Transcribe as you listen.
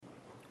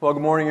Well,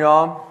 good morning,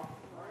 y'all.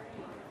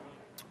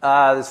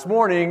 This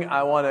morning,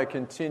 I want to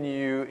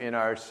continue in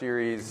our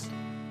series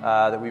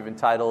that we've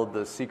entitled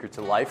The Secret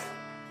to Life.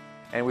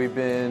 And we've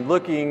been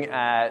looking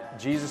at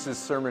Jesus'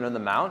 Sermon on the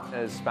Mount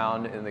as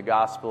found in the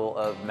Gospel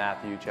of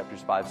Matthew,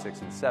 chapters 5, 6,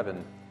 and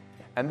 7.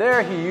 And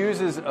there he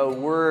uses a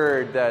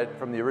word that,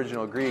 from the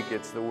original Greek,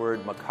 it's the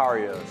word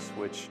makarios,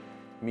 which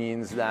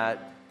means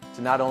that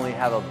to not only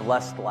have a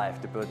blessed life,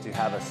 but to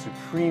have a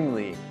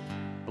supremely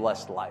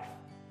blessed life.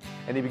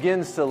 And he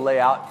begins to lay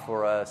out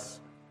for us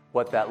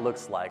what that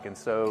looks like. And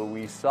so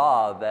we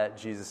saw that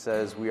Jesus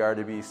says we are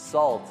to be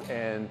salt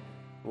and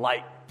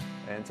light,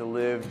 and to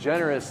live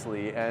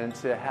generously, and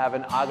to have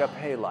an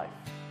agape life.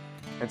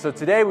 And so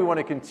today we want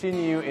to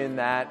continue in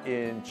that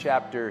in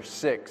chapter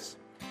 6,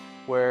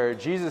 where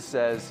Jesus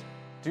says,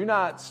 "Do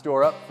not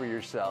store up for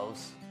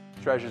yourselves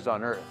treasures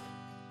on earth,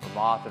 where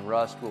moth and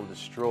rust will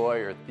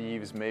destroy, or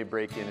thieves may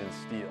break in and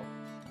steal.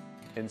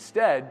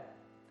 Instead,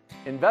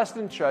 invest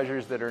in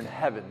treasures that are in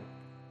heaven,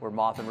 where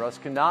moth and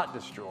rust cannot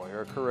destroy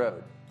or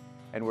corrode,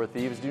 and where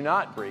thieves do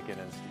not break in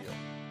and steal.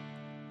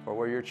 For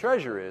where your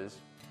treasure is,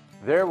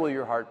 there will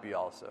your heart be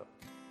also.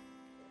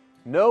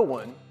 No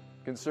one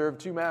can serve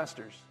two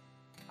masters.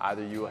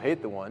 Either you will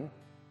hate the one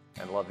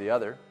and love the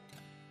other,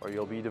 or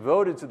you'll be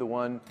devoted to the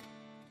one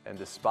and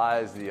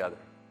despise the other.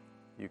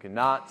 You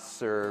cannot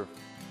serve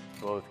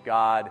both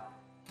God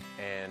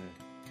and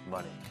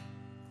money."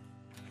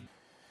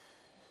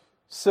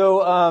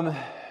 So,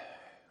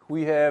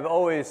 we have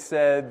always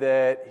said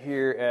that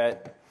here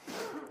at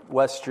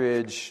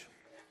Westridge,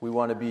 we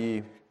want to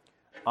be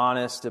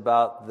honest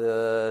about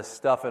the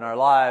stuff in our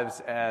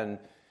lives and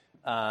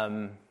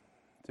to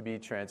be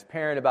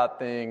transparent about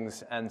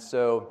things. And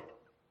so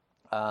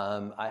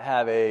I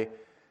have a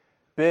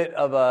bit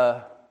of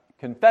a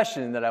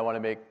confession that I want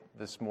to make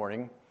this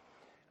morning.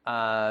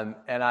 And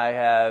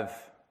I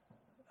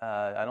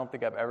don't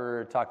think I've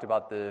ever talked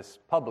about this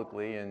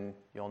publicly, and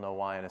you'll know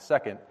why in a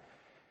second.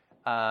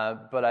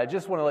 But I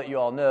just want to let you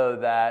all know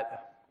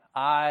that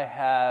I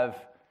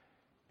have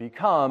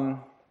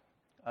become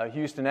a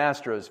Houston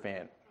Astros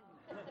fan.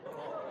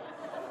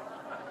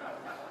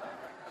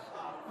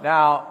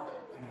 Now,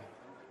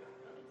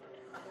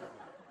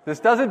 this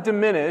doesn't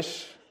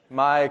diminish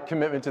my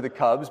commitment to the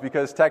Cubs,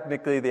 because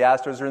technically the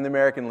Astros are in the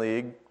American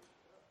League,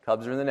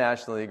 Cubs are in the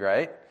National League,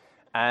 right?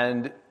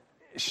 And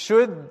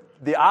should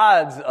the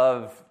odds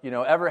of,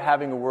 ever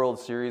having a World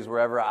Series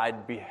wherever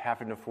I'd be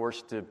having to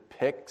force to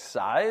pick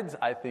sides,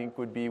 I think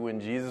would be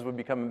when Jesus would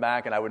be coming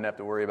back, and I wouldn't have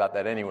to worry about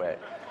that anyway.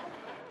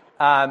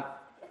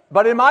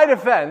 But in my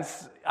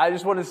defense, I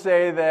just want to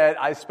say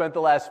that I spent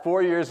the last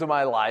 4 years of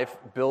my life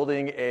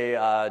developing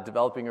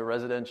a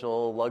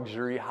residential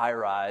luxury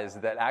high-rise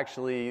that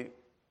actually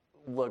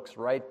looks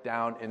right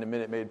down into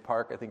Minute Maid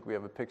Park. I think we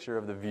have a picture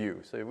of the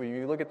view. So when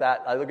you look at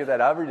that, I look at that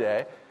every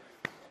day.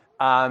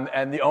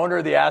 And the owner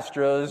of the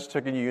Astros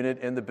took a unit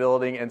in the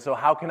building, and so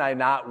how can I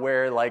not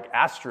wear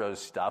Astros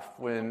stuff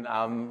when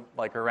I'm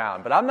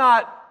around? But I'm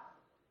not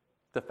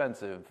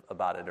defensive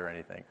about it or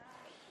anything.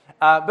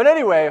 But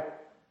anyway,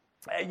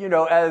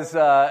 as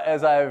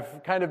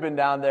I've kind of been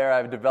down there,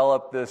 I've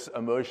developed this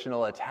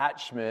emotional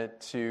attachment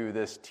to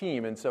this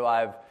team, and so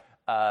I've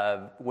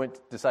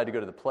decided to go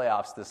to the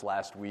playoffs this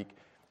last week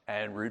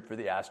and root for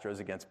the Astros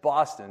against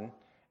Boston.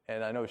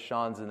 And I know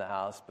Sean's in the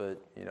house,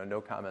 but no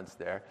comments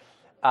there.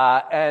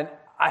 And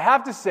I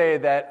have to say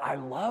that I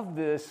love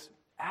this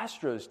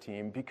Astros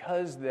team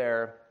because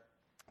they're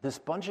this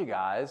bunch of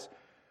guys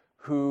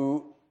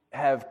who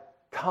have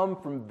come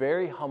from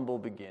very humble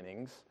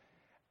beginnings,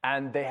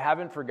 and they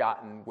haven't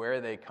forgotten where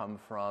they come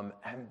from,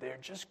 and they're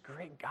just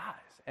great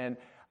guys. And,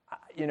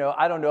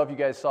 I don't know if you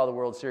guys saw the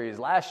World Series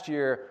last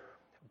year,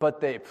 but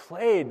they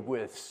played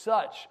with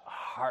such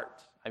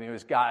heart. I mean, it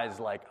was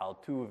guys like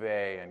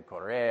Altuve and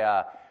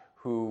Correa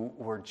who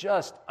were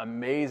just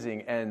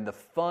amazing, and the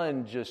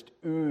fun just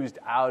oozed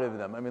out of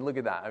them. I mean, look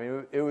at that. I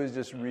mean, it was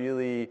just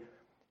really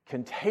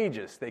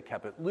contagious. They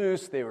kept it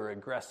loose. They were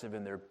aggressive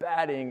in their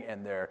batting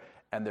and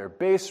their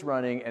base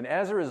running, and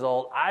as a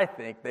result, I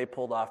think they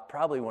pulled off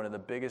probably one of the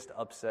biggest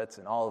upsets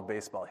in all of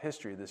baseball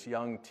history. This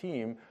young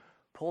team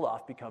pulled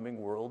off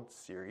becoming World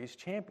Series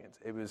champions.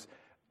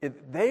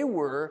 They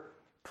were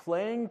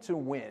playing to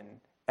win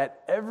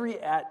at every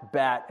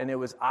at-bat, and it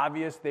was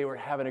obvious they were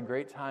having a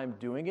great time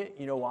doing it.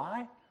 You know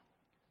why?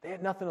 They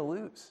had nothing to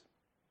lose.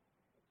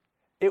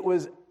 It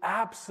was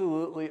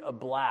absolutely a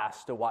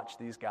blast to watch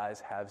these guys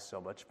have so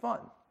much fun.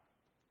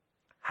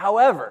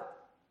 However,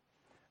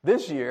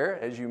 this year,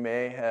 as you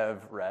may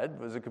have read,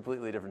 was a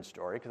completely different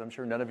story, because I'm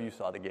sure none of you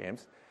saw the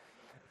games.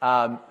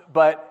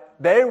 But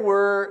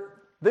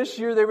this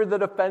year they were the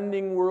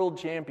defending world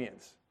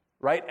champions,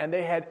 right? And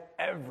they had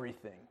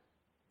everything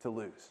to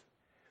lose.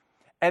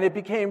 And it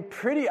became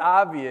pretty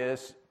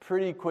obvious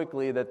pretty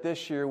quickly that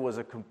this year was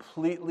a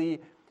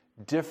completely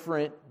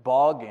different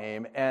ball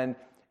game, and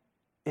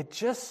it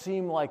just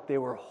seemed like they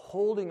were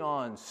holding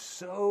on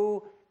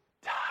so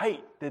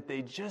tight that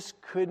they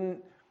just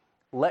couldn't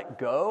let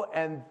go,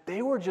 and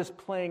they were just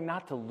playing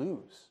not to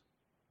lose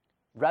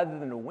rather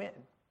than to win.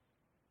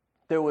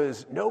 There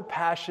was no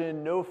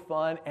passion, no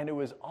fun, and it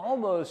was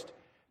almost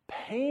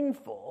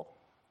painful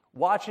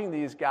watching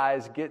these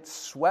guys get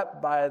swept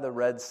by the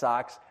Red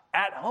Sox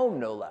at home,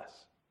 no less.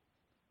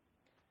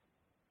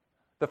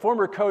 The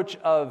former coach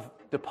of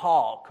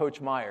DePaul,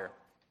 Coach Meyer,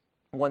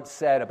 once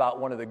said about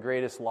one of the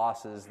greatest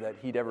losses that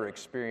he'd ever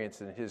experienced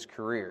in his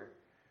career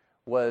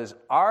was,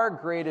 our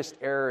greatest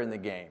error in the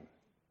game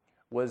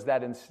was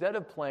that instead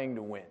of playing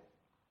to win,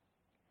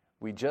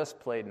 we just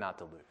played not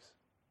to lose.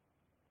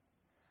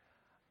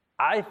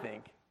 I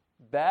think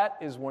that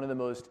is one of the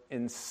most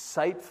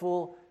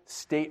insightful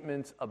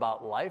statements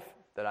about life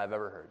that I've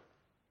ever heard.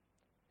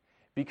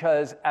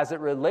 Because as it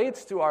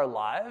relates to our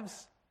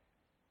lives,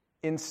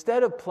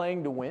 instead of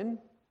playing to win,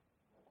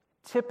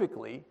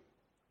 typically,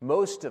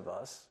 most of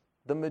us,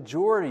 the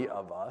majority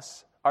of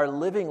us, are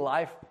living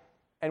life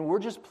and we're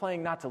just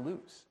playing not to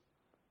lose.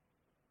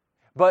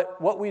 But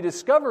what we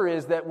discover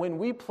is that when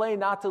we play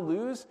not to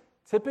lose,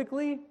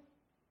 typically,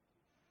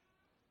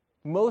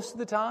 most of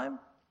the time,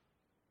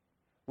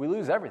 we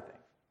lose everything.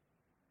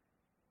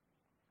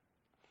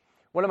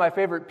 One of my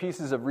favorite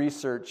pieces of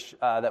research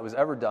that was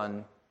ever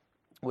done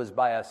was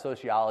by a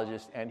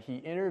sociologist, and he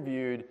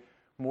interviewed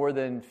more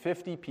than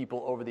 50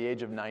 people over the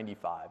age of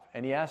 95.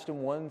 And he asked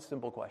them one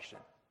simple question.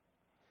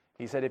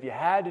 He said, if you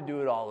had to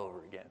do it all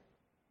over again,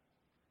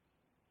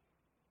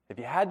 if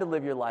you had to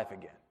live your life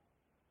again,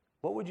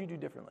 what would you do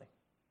differently?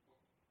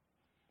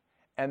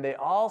 And they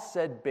all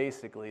said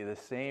basically the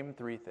same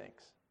three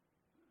things.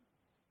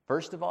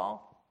 First of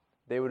all,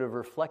 they would have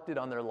reflected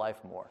on their life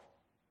more.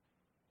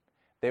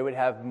 They would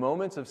have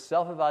moments of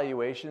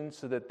self-evaluation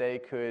so that they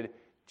could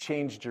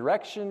change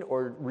direction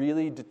or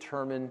really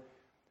determine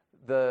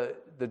the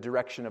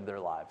direction of their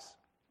lives.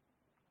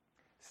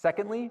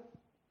 Secondly,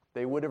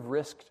 they would have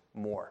risked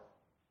more.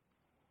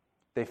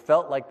 They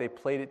felt like they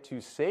played it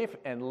too safe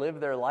and lived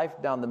their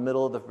life down the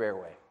middle of the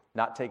fairway,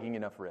 not taking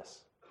enough risks.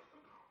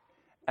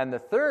 And the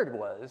third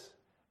was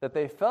that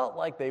they felt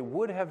like they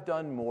would have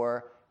done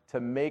more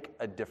to make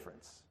a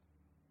difference,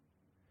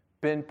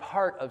 been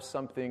part of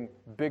something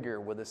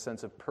bigger with a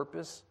sense of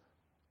purpose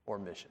or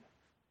mission.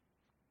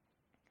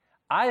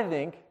 I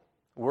think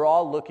we're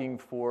all looking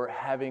for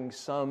having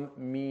some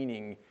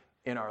meaning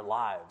in our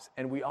lives,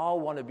 and we all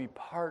want to be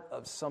part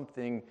of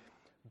something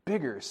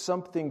bigger,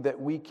 something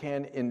that we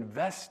can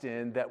invest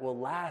in that will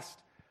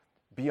last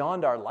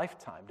beyond our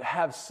lifetime, to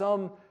have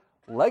some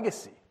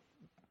legacy.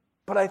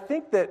 But I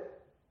think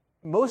that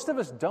most of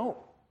us don't.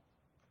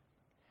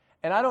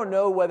 And I don't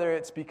know whether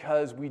it's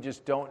because we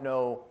just don't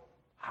know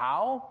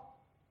how,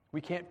 we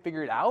can't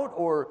figure it out,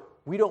 or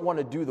we don't want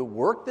to do the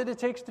work that it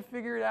takes to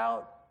figure it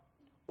out,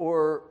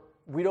 or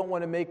we don't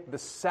want to make the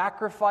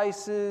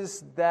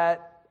sacrifices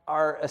that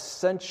are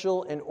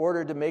essential in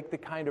order to make the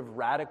kind of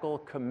radical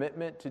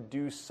commitment to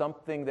do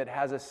something that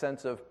has a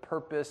sense of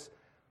purpose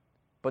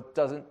but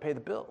doesn't pay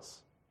the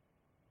bills.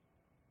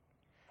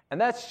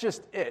 And that's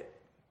just it,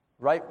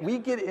 right? We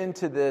get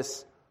into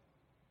this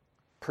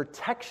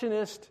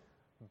protectionist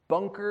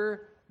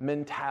bunker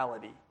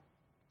mentality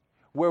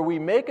where we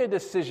make a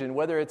decision,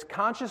 whether it's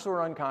conscious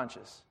or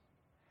unconscious,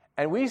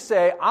 and we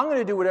say, I'm going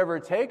to do whatever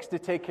it takes to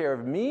take care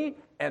of me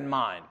and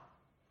mine.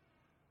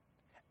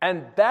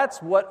 And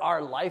that's what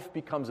our life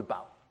becomes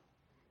about.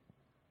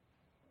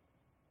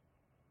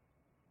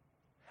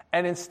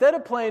 And instead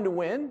of playing to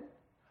win,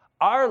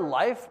 our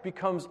life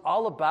becomes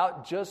all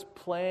about just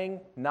playing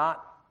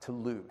not to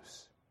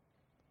lose.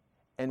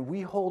 And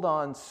we hold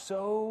on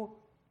so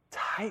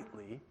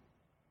tightly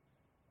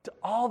to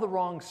all the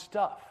wrong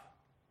stuff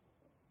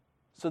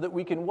so that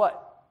we can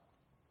what?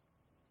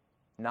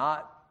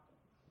 Not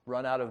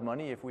run out of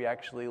money if we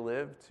actually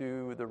live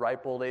to the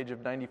ripe old age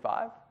of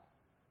 95?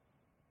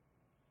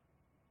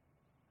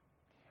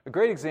 A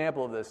great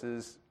example of this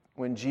is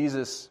when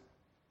Jesus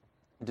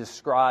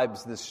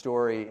describes this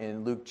story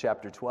in Luke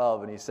chapter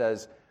 12, and he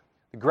says,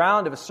 the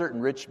ground of a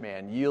certain rich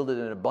man yielded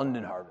an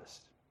abundant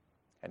harvest.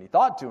 And he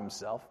thought to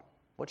himself,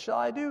 what shall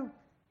I do?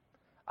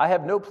 I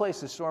have no place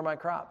to store my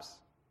crops.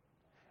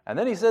 And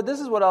then he said, this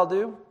is what I'll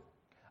do.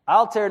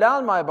 I'll tear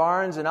down my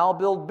barns and I'll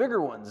build bigger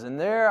ones, and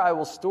there I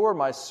will store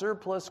my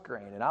surplus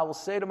grain. And I will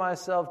say to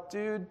myself,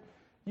 dude,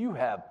 you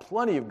have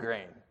plenty of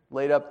grain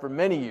laid up for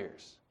many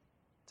years.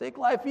 Take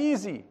life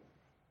easy.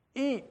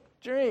 Eat,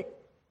 drink,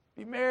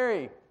 be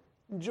merry,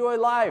 enjoy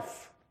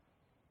life.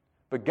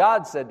 But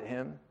God said to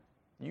him,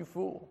 you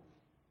fool,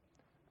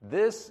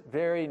 this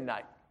very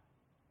night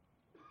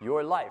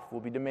your life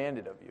will be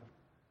demanded of you.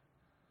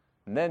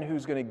 And then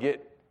who's going to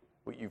get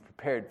what you've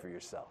prepared for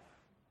yourself?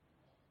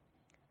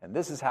 And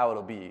this is how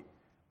it'll be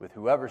with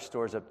whoever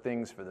stores up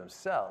things for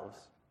themselves,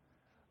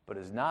 but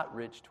is not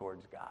rich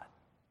towards God.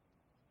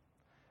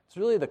 It's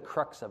really the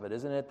crux of it,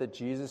 isn't it, that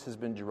Jesus has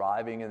been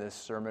driving in this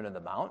Sermon on the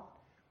Mount?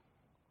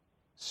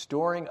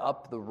 Storing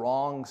up the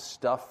wrong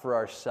stuff for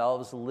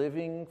ourselves,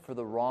 living for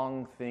the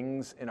wrong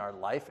things in our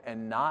life,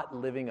 and not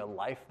living a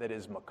life that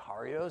is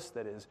makarios,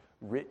 that is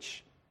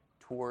rich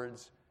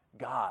towards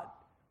God.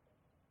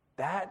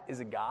 That is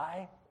a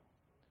guy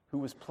who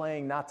was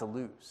playing not to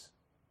lose.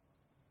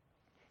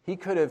 He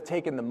could have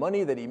taken the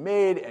money that he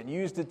made and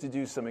used it to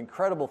do some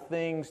incredible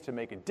things, to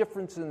make a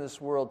difference in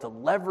this world, to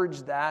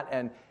leverage that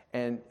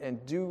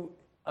and do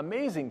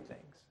amazing things.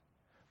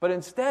 But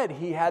instead,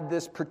 he had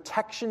this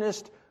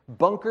protectionist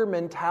bunker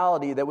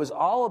mentality that was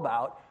all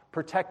about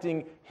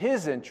protecting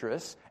his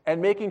interests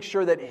and making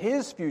sure that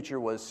his future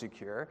was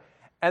secure.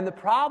 And the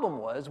problem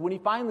was, when he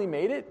finally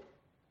made it,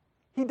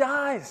 he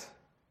dies.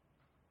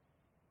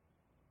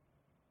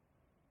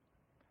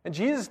 And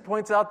Jesus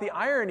points out the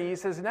irony. He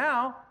says,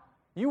 now,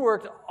 you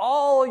worked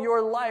all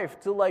your life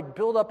to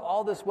build up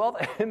all this wealth,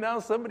 and now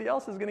somebody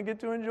else is going to get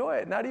to enjoy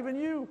it, not even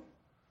you.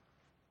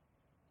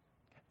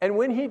 And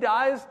when he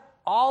dies,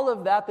 all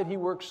of that he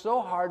worked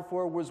so hard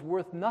for was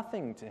worth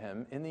nothing to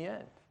him in the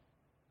end.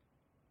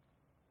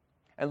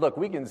 And look,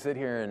 we can sit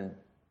here and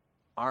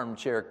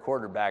armchair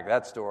quarterback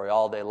that story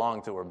all day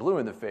long till we're blue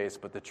in the face,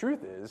 but the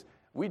truth is,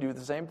 we do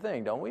the same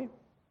thing, don't we?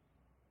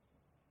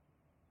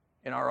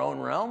 In our own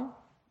realm.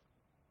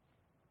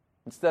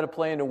 Instead of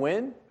playing to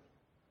win,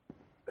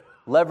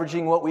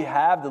 leveraging what we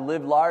have to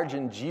live large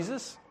in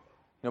Jesus,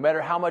 no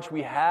matter how much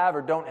we have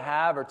or don't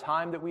have, or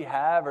time that we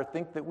have or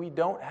think that we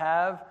don't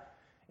have,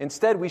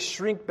 instead we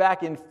shrink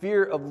back in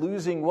fear of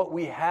losing what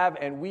we have,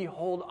 and we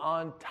hold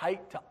on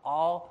tight to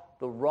all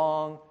the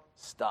wrong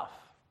stuff.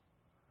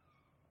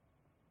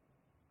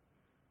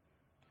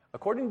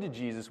 According to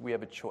Jesus, we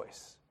have a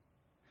choice.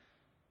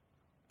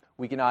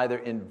 We can either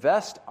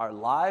invest our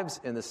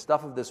lives in the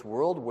stuff of this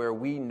world where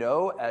we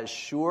know as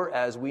sure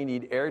as we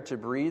need air to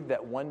breathe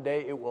that one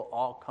day it will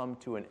all come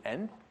to an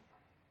end,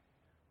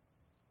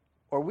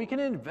 or we can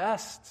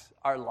invest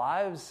our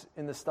lives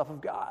in the stuff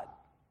of God,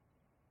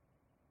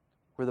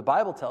 where the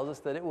Bible tells us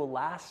that it will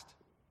last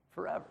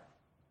forever.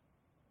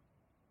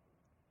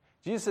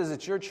 Jesus says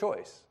it's your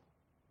choice.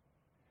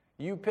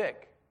 You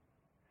pick.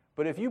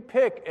 But if you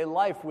pick a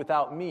life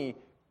without me,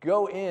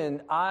 go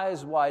in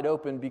eyes wide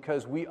open,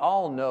 because we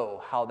all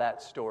know how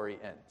that story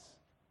ends.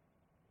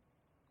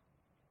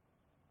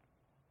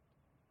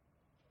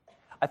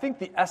 I think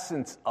the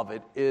essence of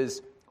it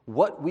is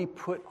what we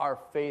put our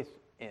faith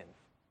in,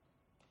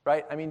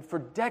 right? I mean, for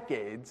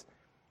decades,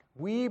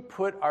 we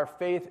put our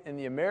faith in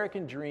the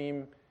American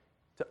dream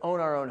to own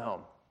our own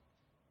home.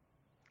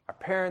 Our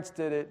parents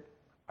did it.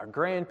 Our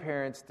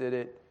grandparents did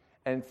it.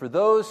 And for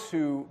those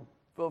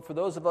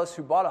of us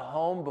who bought a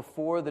home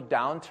before the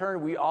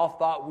downturn, we all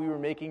thought we were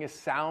making a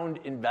sound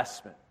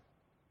investment,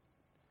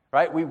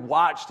 right? We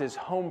watched as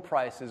home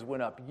prices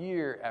went up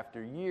year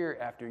after year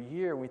after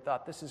year. We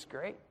thought, this is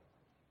great.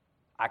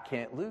 I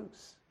can't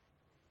lose.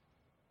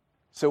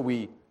 So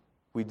we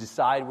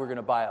decide we're going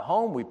to buy a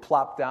home. We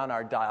plop down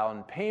our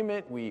down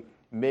payment. We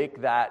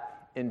make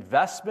that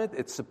investment.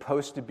 It's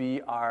supposed to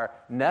be our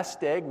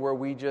nest egg where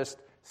we just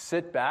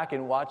sit back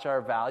and watch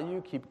our value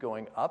keep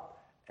going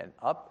up and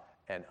up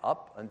and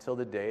up until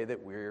the day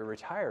that we're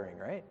retiring,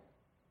 right?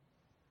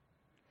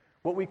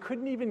 What we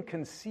couldn't even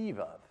conceive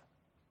of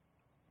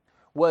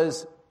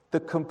was the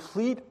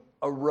complete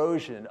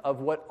erosion of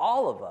what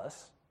all of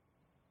us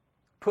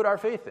put our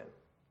faith in,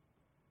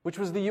 which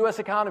was the U.S.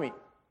 economy.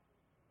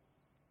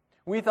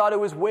 We thought it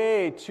was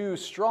way too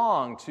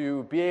strong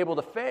to be able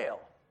to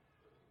fail.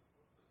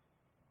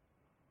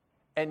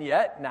 And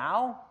yet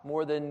now,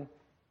 more than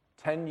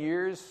 10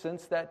 years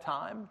since that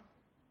time,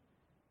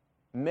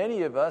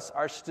 many of us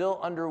are still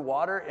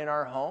underwater in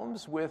our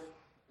homes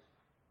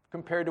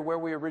compared to where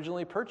we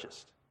originally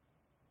purchased.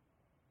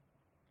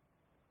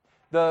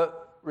 The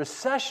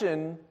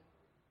recession,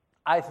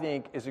 I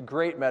think, is a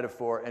great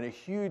metaphor and a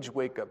huge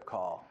wake-up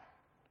call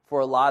for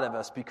a lot of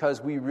us,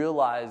 because we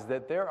realize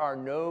that there are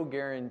no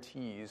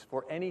guarantees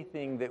for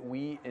anything that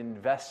we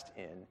invest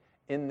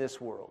in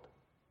this world.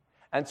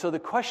 And so the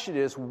question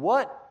is,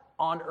 what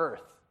on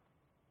earth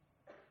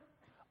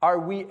are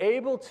we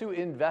able to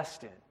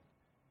invest in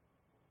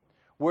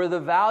where the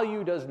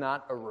value does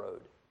not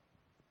erode?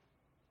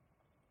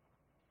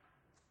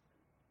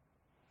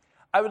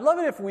 I would love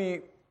it if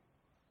we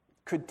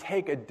could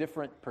take a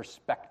different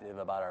perspective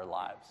about our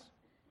lives,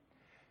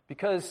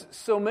 because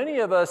so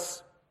many of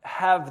us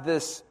have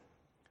this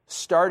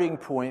starting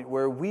point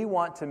where we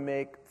want to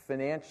make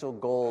financial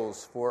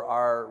goals for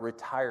our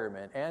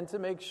retirement and to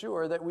make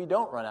sure that we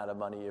don't run out of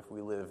money if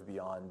we live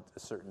beyond a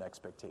certain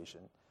expectation.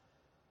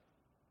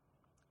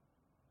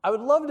 I would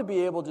love to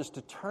be able just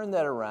to turn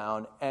that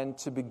around and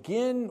to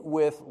begin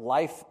with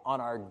life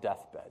on our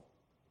deathbed.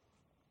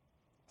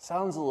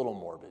 Sounds a little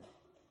morbid.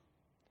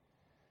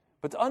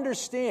 But to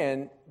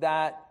understand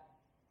that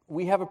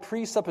we have a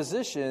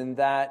presupposition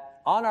that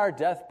on our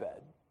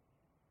deathbed,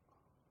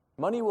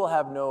 money will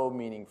have no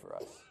meaning for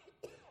us.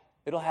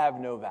 It'll have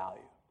no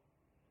value.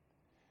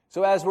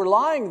 So as we're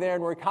lying there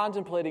and we're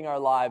contemplating our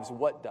lives,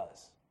 what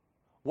does?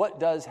 What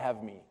does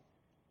have meaning?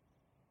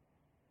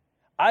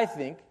 I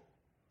think,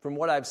 from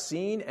what I've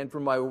seen and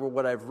from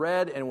what I've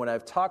read and when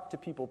I've talked to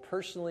people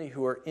personally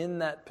who are in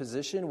that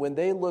position, when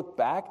they look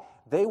back,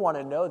 they want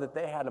to know that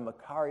they had a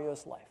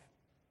Makarios life.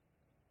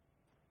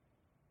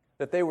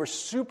 That they were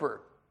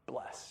super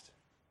blessed.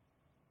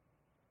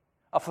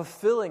 A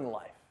fulfilling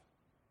life.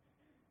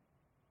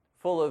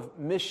 full of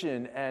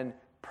mission and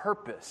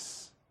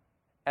purpose,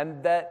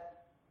 and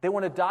that they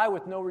want to die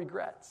with no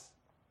regrets.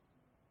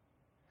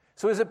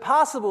 So is it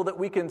possible that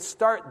we can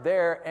start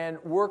there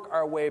and work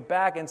our way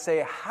back and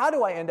say, how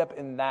do I end up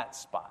in that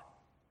spot?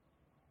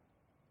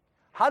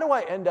 How do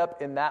I end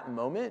up in that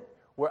moment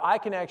where I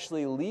can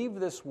actually leave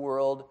this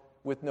world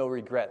with no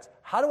regrets?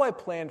 How do I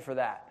plan for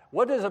that?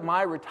 What does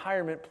my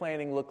retirement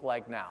planning look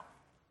like now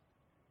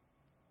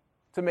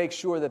to make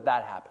sure that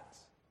that happens?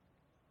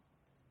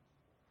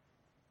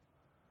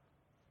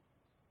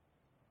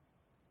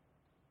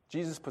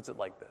 Jesus puts it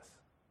like this.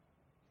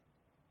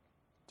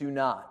 Do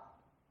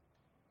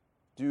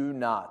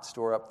not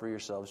store up for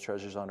yourselves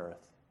treasures on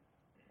earth,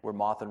 where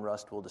moth and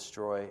rust will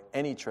destroy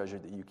any treasure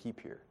that you keep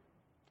here,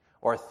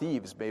 or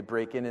thieves may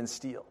break in and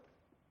steal.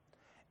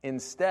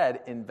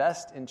 Instead,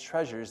 invest in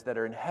treasures that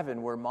are in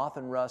heaven, where moth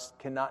and rust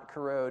cannot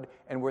corrode,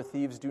 and where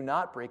thieves do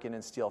not break in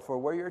and steal. For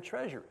where your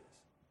treasure is,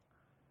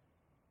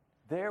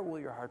 there will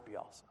your heart be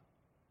also.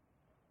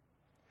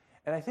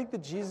 And I think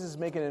that Jesus is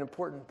making an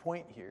important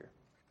point here.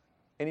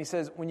 And he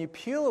says, when you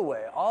peel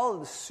away all of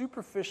the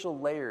superficial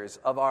layers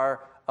of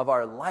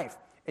our life,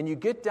 and you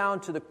get down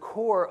to the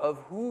core of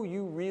who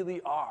you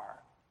really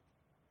are,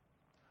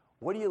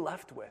 what are you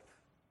left with?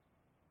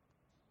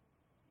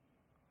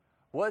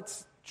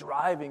 What's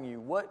driving you?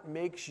 What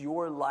makes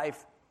your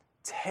life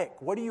tick?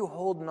 What are you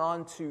holding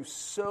on to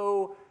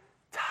so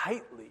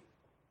tightly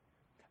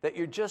that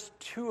you're just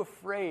too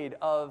afraid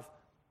of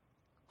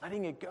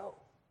letting it go?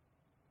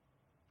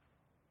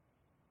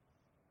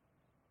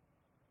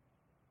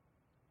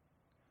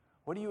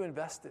 What are you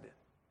invested in?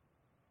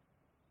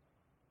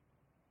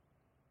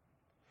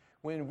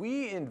 When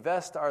we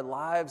invest our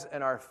lives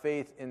and our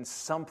faith in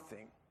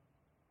something,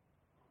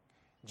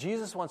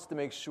 Jesus wants to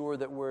make sure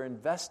that we're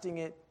investing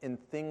it in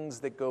things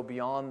that go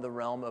beyond the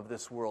realm of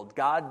this world.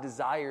 God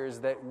desires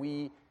that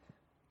we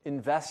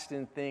invest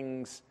in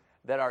things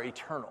that are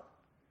eternal.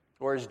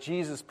 Or as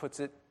Jesus puts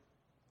it,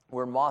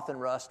 where moth and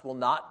rust will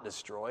not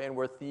destroy and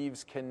where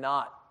thieves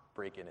cannot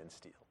break in and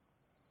steal.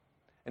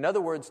 In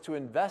other words, to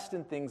invest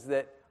in things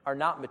that are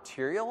not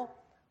material,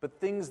 but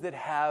things that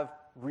have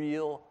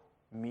real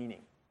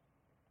meaning.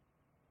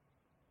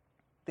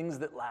 Things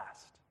that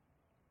last.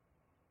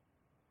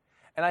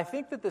 And I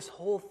think that this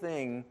whole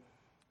thing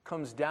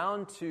comes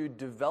down to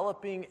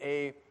developing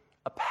a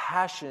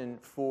passion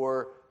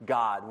for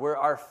God, where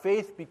our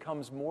faith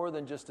becomes more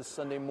than just a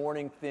Sunday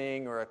morning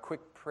thing or a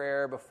quick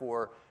prayer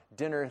before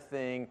dinner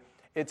thing.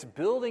 It's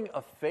building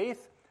a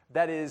faith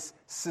that is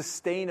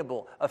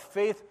sustainable, a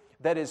faith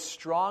that is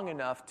strong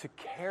enough to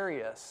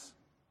carry us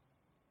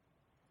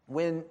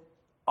when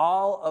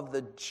all of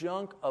the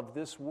junk of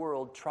this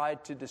world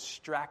tried to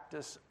distract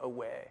us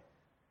away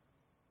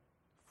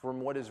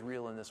from what is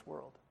real in this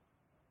world.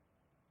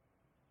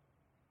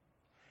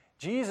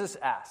 Jesus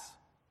asks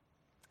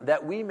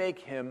that we make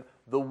him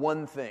the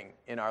one thing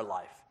in our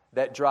life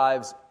that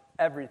drives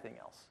everything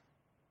else.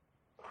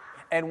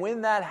 And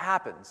when that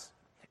happens,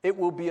 it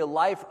will be a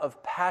life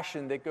of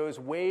passion that goes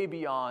way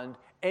beyond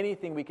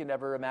anything we can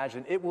ever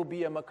imagine. It will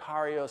be a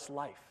Makarios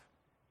life.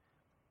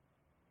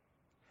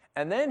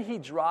 And then he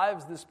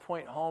drives this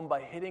point home by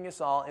hitting us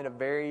all in a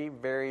very,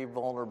 very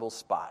vulnerable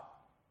spot.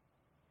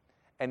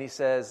 And he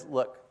says,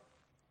 look,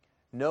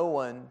 no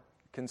one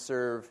can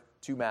serve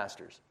two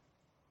masters.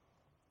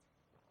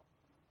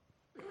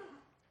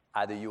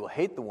 Either you will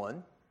hate the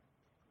one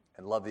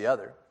and love the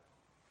other,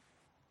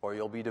 or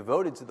you'll be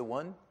devoted to the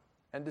one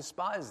and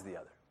despise the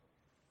other.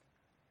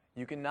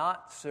 You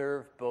cannot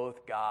serve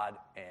both God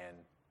and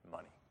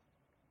money.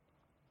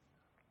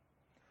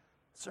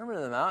 Sermon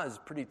on the Mount is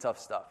pretty tough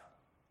stuff.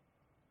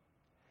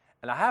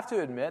 And I have to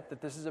admit that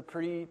this is a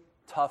pretty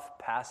tough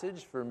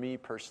passage for me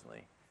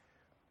personally.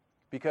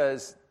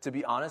 Because, to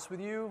be honest with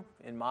you,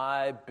 in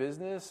my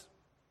business,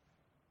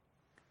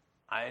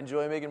 I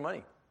enjoy making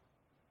money.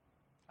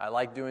 I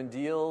like doing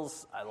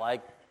deals. I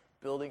like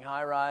building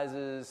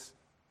high-rises.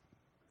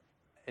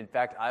 In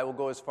fact, I will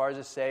go as far as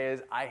to say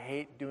I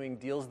hate doing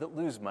deals that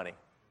lose money.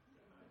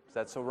 Is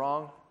that so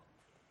wrong?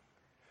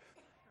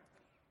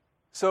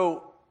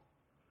 So,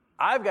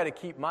 I've got to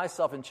keep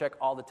myself in check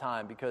all the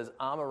time because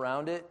I'm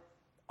around it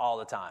all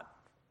the time.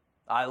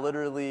 I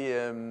literally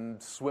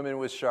am swimming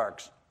with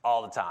sharks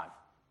all the time.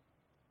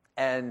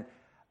 And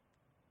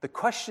the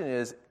question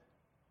is,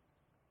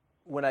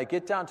 when I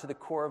get down to the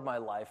core of my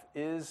life,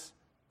 is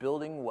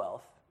building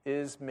wealth,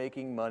 is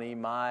making money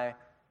my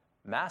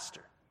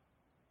master?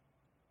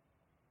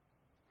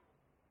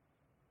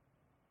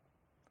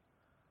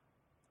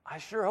 I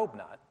sure hope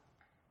not.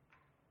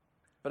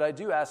 But I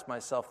do ask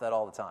myself that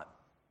all the time.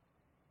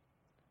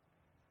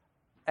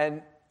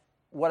 And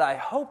what I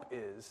hope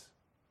is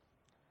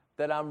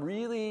that I'm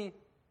really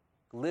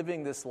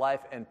living this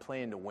life and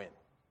playing to win.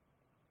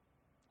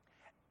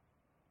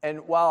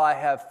 And while I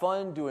have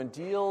fun doing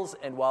deals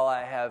and while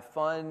I have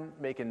fun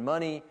making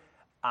money,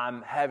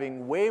 I'm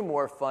having way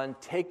more fun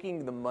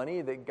taking the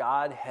money that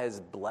God has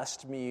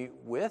blessed me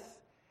with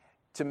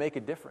to make a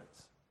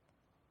difference.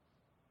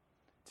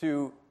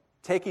 To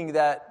taking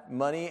that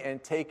money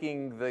and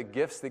taking the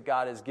gifts that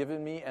God has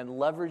given me and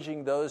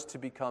leveraging those to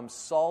become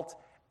salt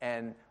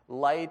and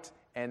light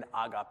and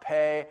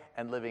agape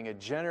and living a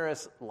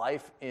generous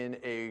life in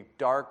a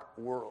dark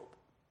world.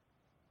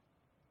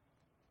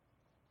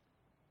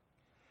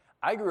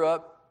 I grew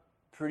up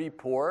pretty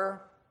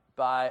poor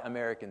by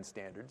American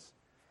standards,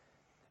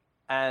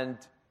 and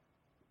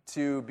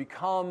to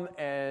become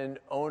an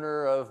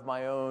owner of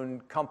my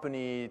own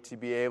company, to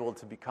be able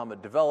to become a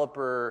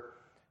developer,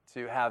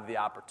 to have the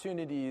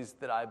opportunities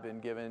that I've been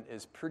given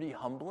is pretty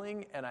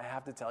humbling, and I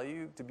have to tell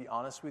you, to be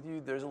honest with you,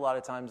 there's a lot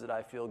of times that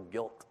I feel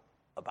guilt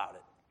about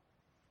it.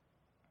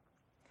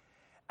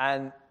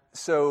 And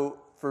so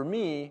for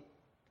me,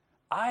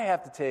 I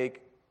have to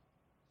take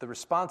the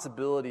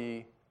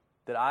responsibility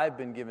that I've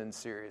been given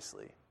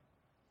seriously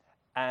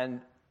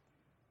and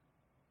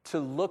to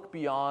look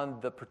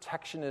beyond the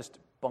protectionist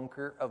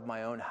bunker of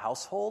my own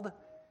household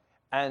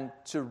and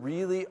to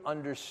really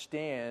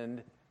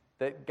understand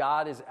that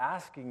God is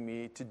asking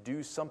me to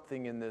do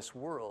something in this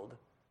world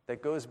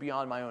that goes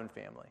beyond my own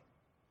family.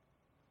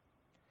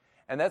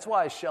 And that's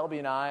why Shelby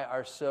and I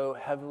are so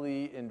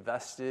heavily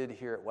invested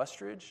here at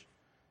Westridge,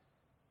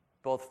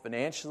 both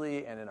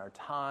financially and in our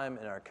time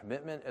and our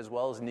commitment, as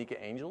well as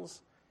Nika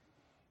Angels,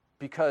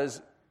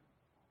 because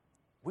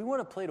we want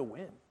to play to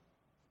win.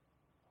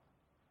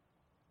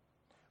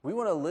 We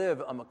want to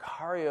live a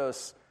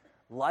Makarios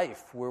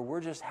life where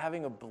we're just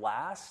having a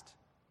blast,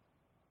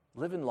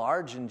 living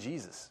large in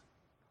Jesus.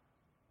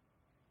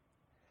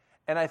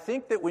 And I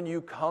think that when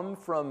you come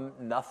from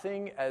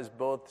nothing, as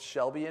both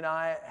Shelby and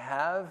I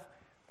have,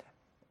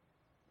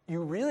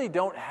 you really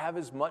don't have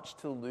as much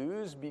to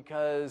lose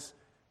because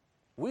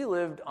we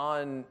lived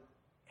on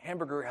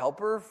Hamburger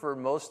Helper for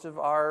most of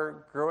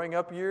our growing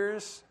up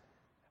years,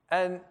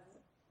 and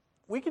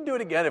we can do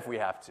it again if we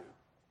have to,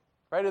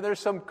 right? And there's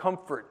some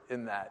comfort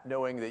in that,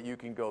 knowing that you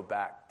can go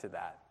back to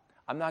that.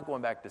 I'm not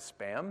going back to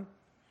Spam,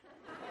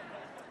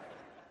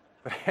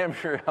 but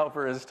Hamburger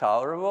Helper is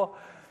tolerable.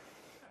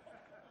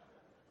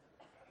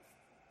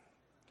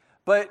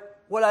 But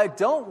what I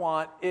don't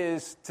want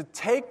is to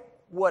take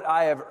what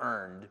I have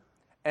earned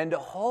and to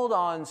hold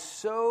on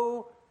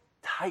so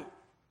tight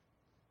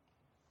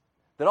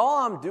that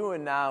all I'm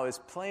doing now is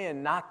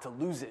playing not to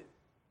lose it.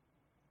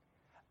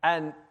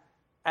 And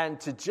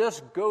to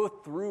just go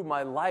through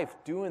my life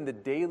doing the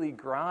daily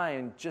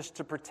grind just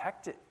to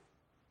protect it.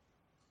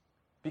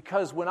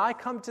 Because when I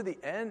come to the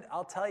end,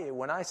 I'll tell you,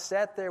 when I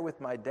sat there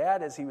with my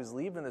dad as he was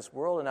leaving this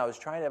world and I was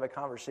trying to have a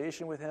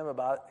conversation with him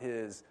about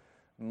his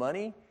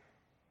money,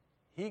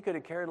 he could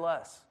have cared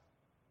less.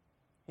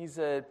 He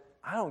said,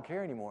 I don't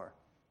care anymore.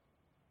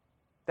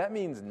 That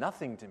means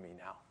nothing to me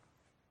now.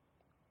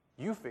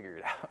 You figure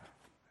it out.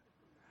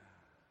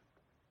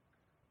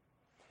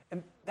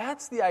 And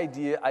that's the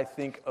idea, I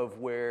think, of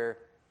where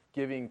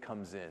giving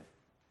comes in.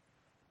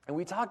 And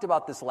we talked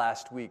about this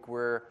last week,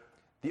 where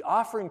the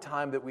offering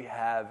time that we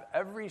have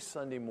every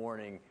Sunday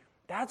morning,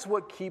 that's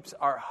what keeps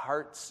our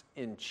hearts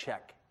in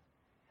check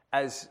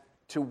as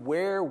to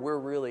where we're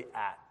really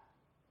at,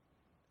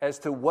 as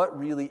to what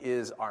really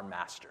is our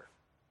master.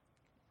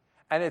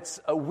 And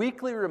it's a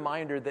weekly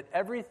reminder that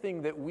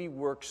everything that we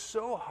work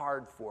so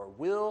hard for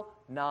will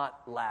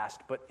not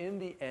last, but in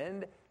the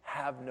end,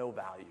 have no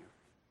value.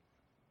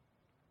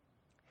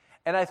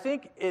 And I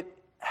think it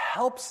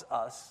helps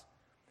us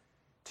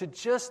to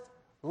just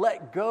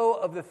let go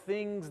of the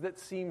things that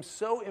seem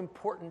so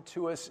important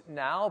to us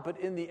now, but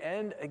in the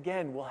end,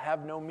 again, will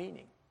have no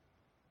meaning.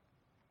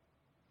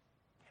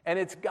 And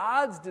it's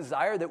God's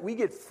desire that we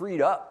get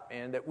freed up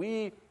and that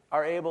we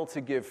are able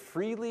to give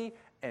freely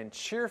and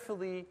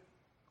cheerfully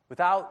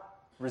without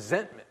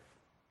resentment.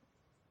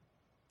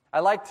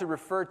 I like to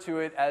refer to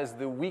it as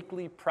the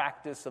weekly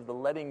practice of the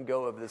letting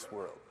go of this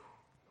world.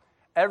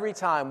 Every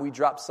time we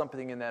drop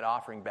something in that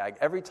offering bag,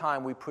 every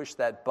time we push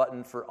that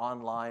button for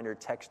online or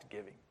text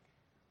giving,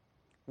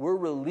 we're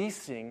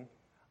releasing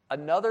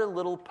another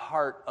little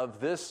part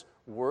of this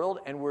world,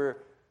 and we're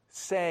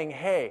saying,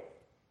 hey,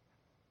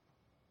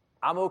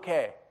 I'm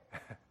okay.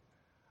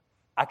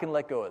 I can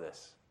let go of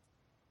this.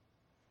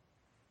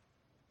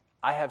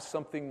 I have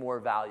something more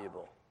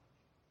valuable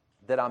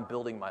that I'm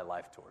building my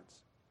life towards.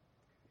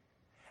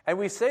 And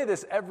we say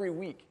this every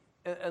week.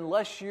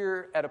 Unless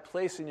you're at a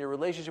place in your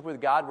relationship with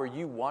God where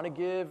you want to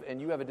give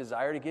and you have a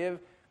desire to give,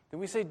 then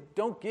we say,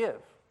 don't give.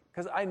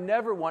 Because I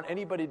never want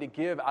anybody to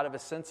give out of a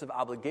sense of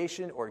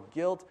obligation or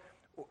guilt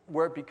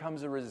where it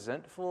becomes a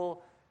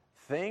resentful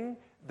thing.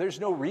 There's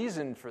no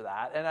reason for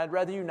that, and I'd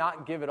rather you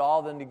not give at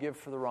all than to give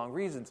for the wrong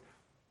reasons.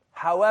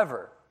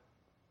 However,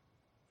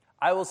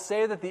 I will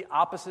say that the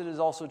opposite is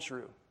also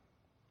true.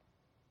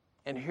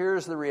 And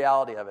here's the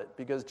reality of it,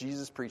 because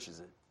Jesus preaches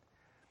it.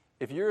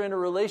 If you're in a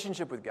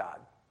relationship with God,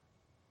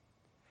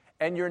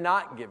 and you're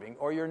not giving,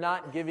 or you're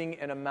not giving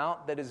an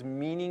amount that is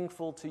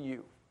meaningful to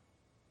you,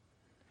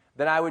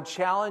 then I would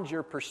challenge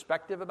your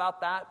perspective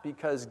about that,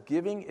 because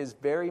giving is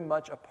very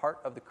much a part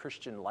of the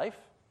Christian life,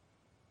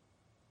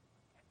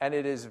 and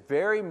it is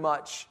very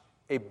much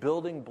a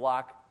building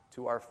block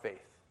to our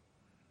faith.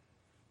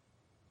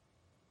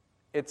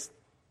 It's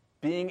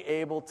being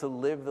able to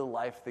live the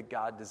life that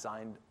God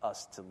designed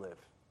us to live.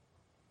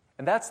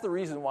 And that's the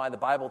reason why the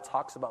Bible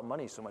talks about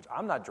money so much.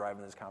 I'm not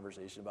driving this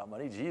conversation about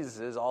money. Jesus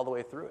is all the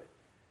way through it.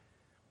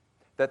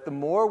 That the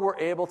more we're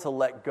able to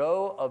let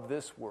go of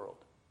this world,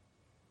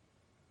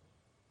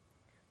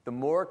 the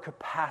more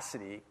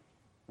capacity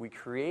we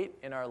create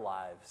in our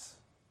lives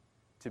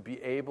to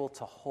be able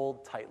to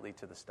hold tightly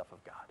to the stuff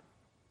of God.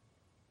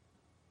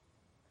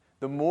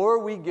 The more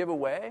we give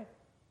away,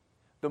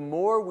 the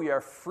more we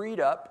are freed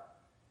up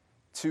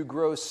to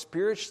grow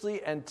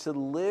spiritually and to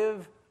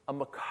live a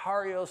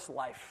Makarios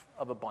life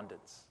of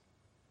abundance.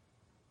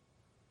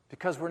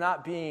 Because we're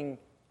not being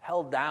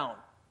held down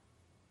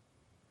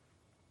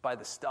by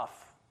the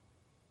stuff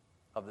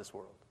of this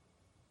world.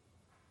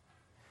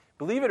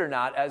 Believe it or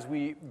not, as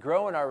we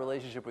grow in our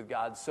relationship with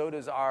God, so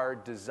does our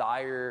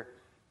desire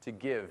to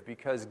give.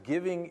 Because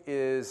giving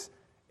is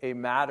a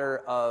matter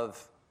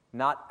of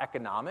not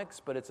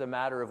economics, but it's a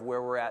matter of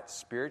where we're at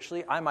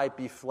spiritually. I might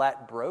be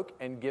flat broke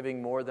and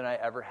giving more than I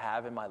ever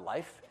have in my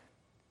life,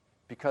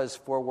 because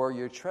for where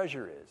your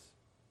treasure is,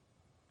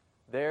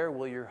 there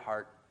will your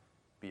heart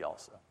be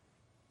also.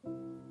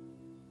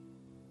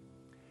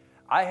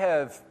 I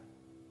have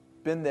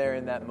been there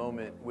in that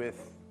moment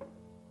with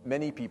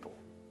many people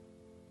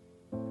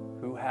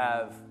who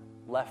have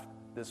left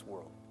this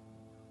world.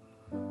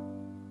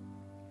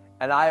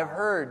 And I have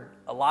heard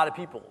a lot of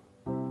people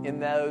in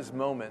those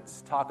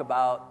moments talk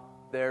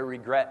about their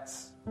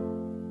regrets,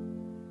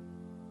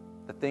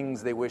 the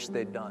things they wish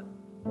they'd done,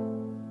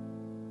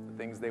 the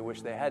things they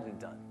wish they hadn't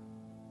done,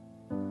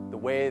 the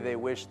way they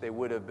wish they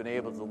would have been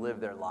able to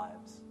live their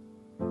lives.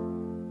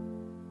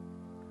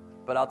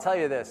 But I'll tell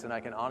you this, and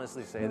I can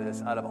honestly say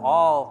this, out of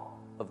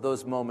all of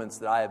those moments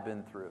that I have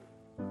been through,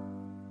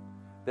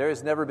 there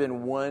has never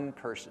been one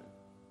person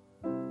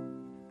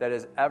that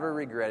has ever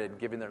regretted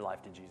giving their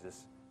life to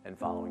Jesus and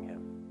following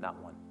him. Not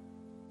one.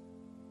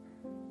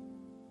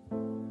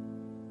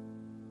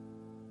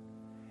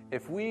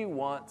 If we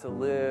want to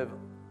live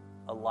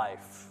a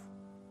life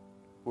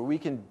where we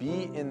can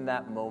be in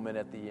that moment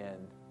at the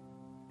end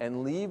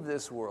and leave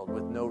this world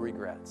with no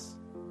regrets,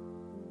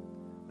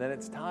 then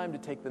it's time to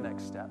take the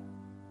next step.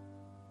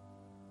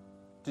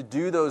 To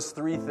do those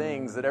 3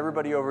 things that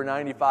everybody over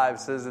 95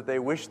 says that they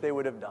wish they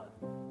would have done.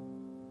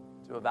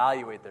 To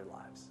evaluate their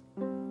lives.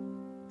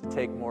 To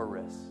take more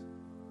risks.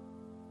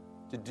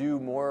 To do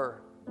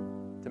more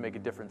to make a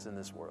difference in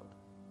this world.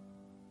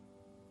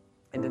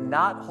 And to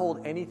not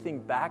hold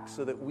anything back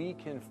so that we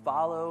can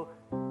follow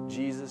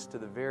Jesus to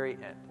the very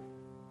end.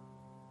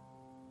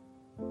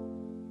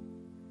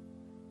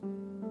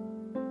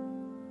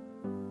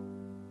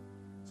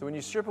 So when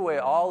you strip away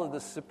all of the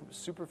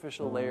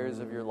superficial layers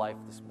of your life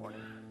this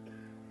morning,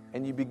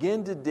 and you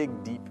begin to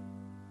dig deep,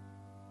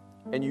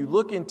 and you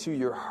look into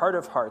your heart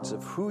of hearts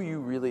of who you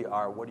really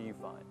are, what do you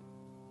find?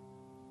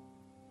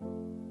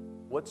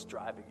 What's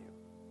driving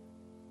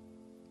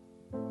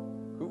you?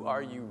 Who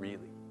are you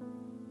really?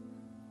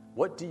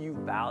 What do you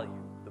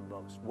value the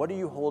most? What are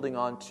you holding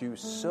on to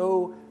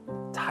so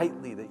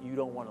tightly that you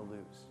don't want to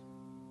lose?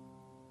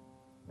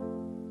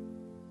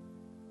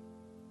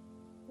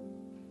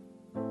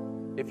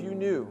 If you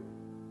knew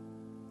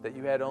that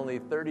you had only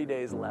 30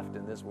 days left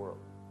in this world,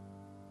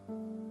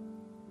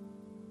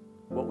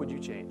 what would you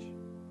change?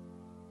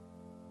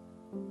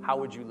 How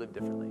would you live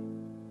differently?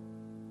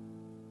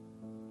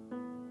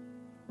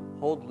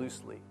 Hold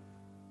loosely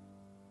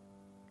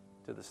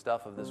to the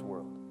stuff of this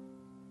world.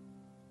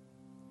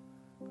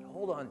 But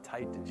hold on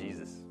tight to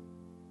Jesus,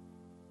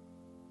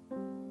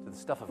 to the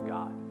stuff of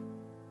God.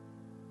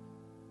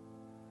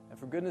 And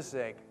for goodness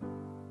sake,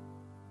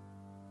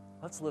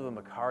 let's live a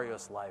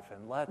Makarios life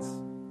and let's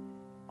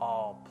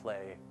all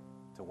play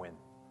to win.